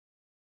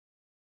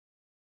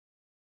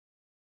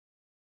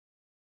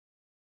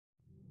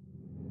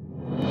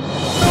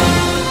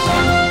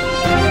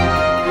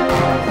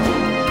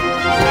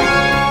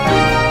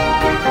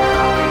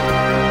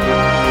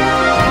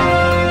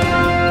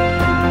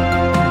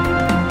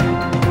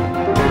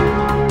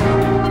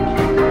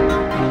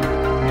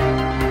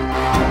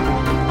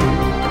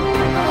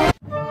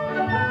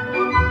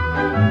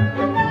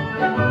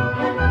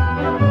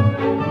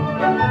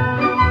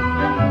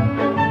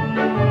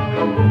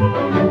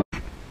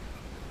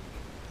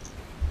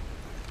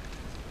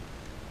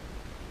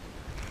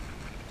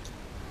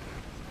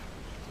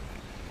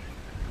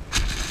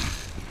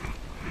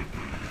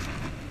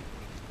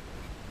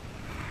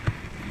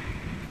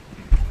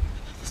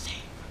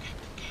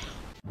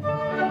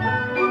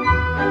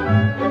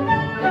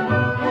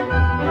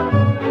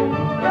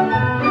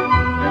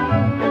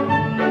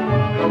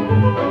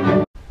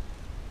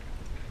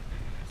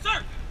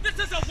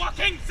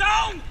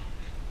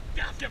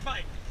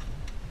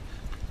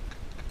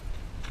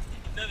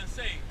Another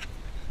save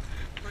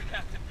for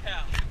Captain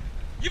Cal.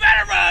 You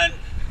better run!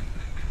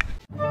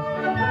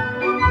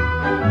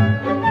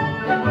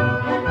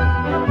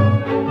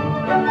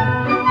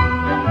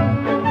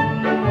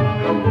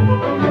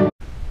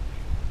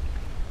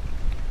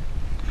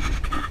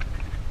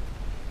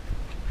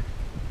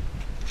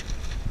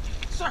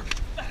 Sir,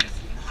 that is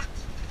not.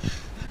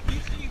 Do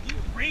you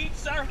read,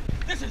 sir?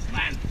 This is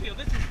landfill.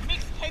 This is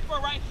mixed paper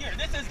right here.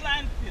 This is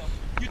landfill.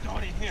 You throw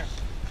it in here.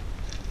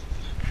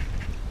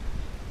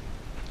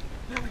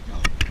 There we go.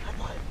 I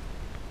got it.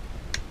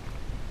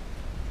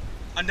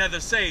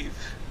 Another save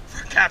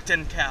for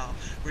Captain Cal.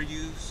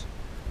 Reuse,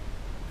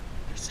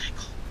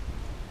 recycle.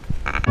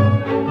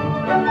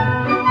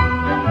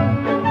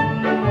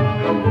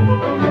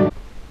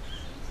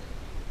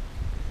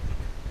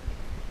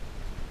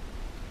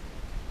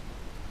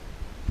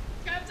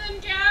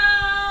 Captain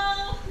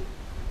Cal!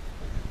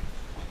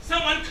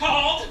 Someone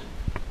called?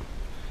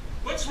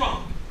 What's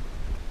wrong?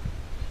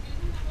 He's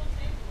using the whole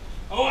table.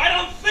 Oh, I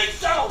don't think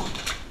so!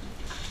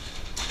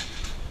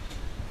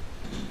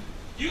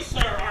 You, sir,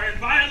 are in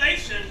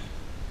violation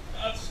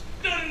of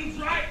students'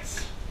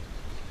 rights.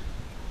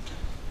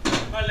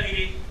 My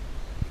lady,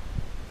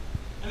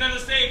 another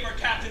save for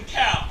Captain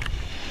Cal.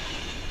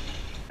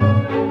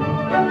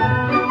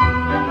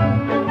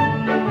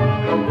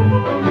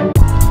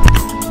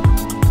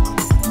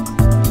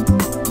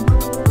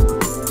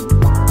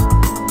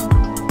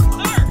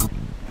 Sir,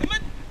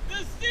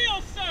 the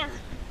seal, sir.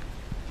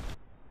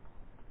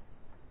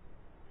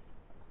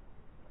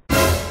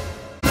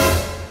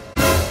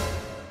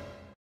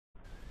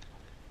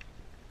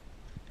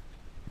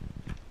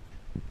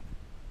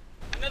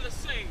 Another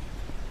save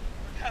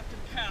for Captain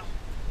Cal.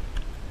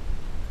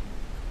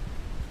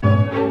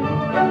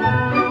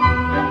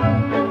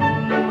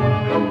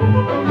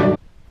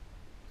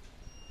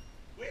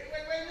 Wait,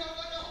 no,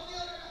 hold the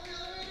other,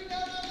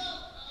 no.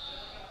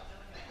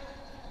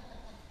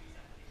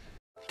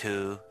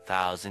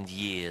 2,000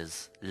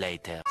 years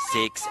later,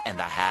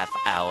 6.5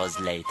 hours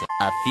later,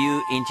 a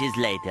few inches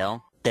later,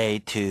 day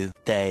 2,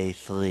 day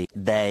 3,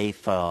 day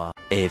 4,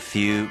 a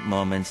few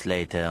moments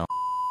later,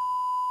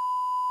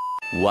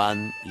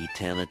 1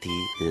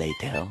 eternity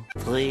later,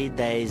 3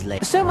 days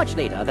later, So much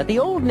later that the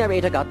old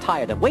narrator got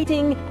tired of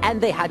waiting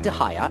and they had to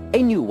hire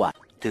a new one.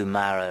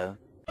 tomorrow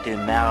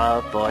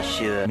for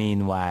sure.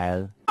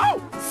 Meanwhile,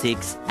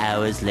 6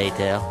 hours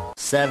later,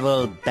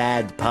 several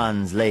bad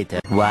puns later,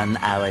 1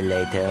 hour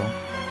later,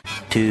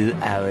 2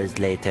 hours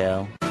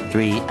later,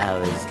 3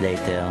 hours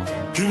later.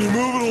 Can you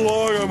move it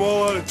along? I'm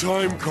all out of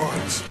time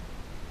cards.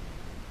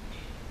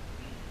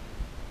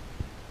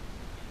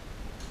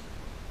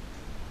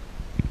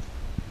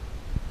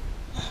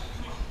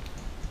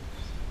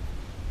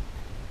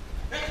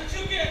 That's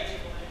what you get.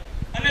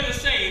 Another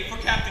save for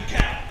Captain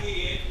Cal,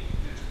 idiot.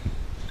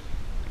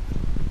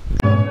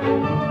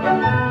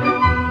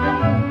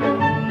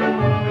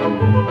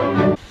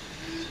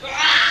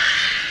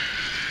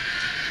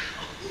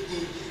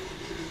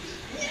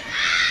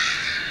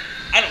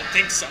 I don't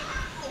think so.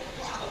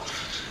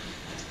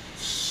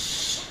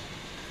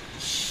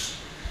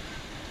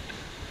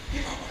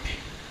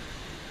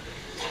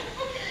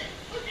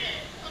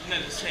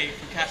 Another save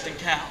for Captain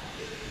Cal.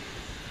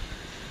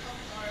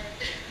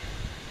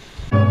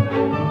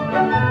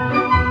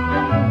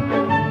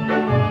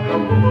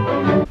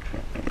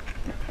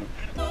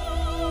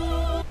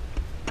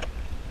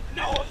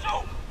 No!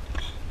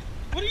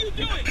 What are you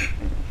doing?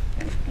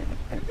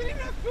 I'm getting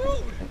that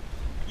food.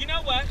 You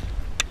know what?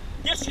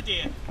 Yes, you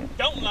did.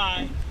 Don't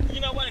lie. You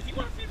know what? If you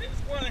want to feed this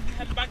squirrel and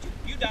have about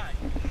you die.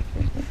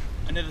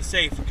 Another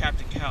save for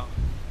Captain Cal.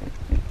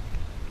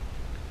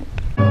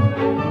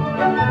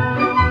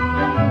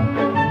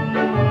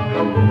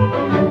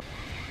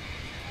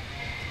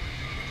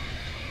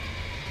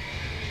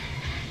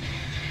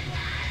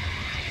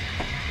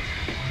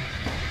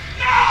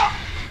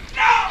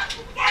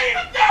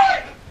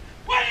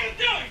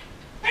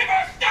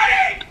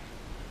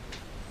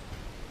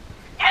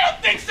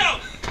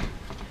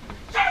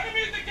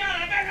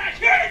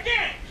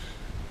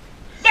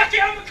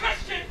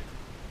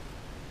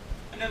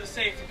 Another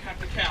save for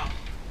Captain Cal.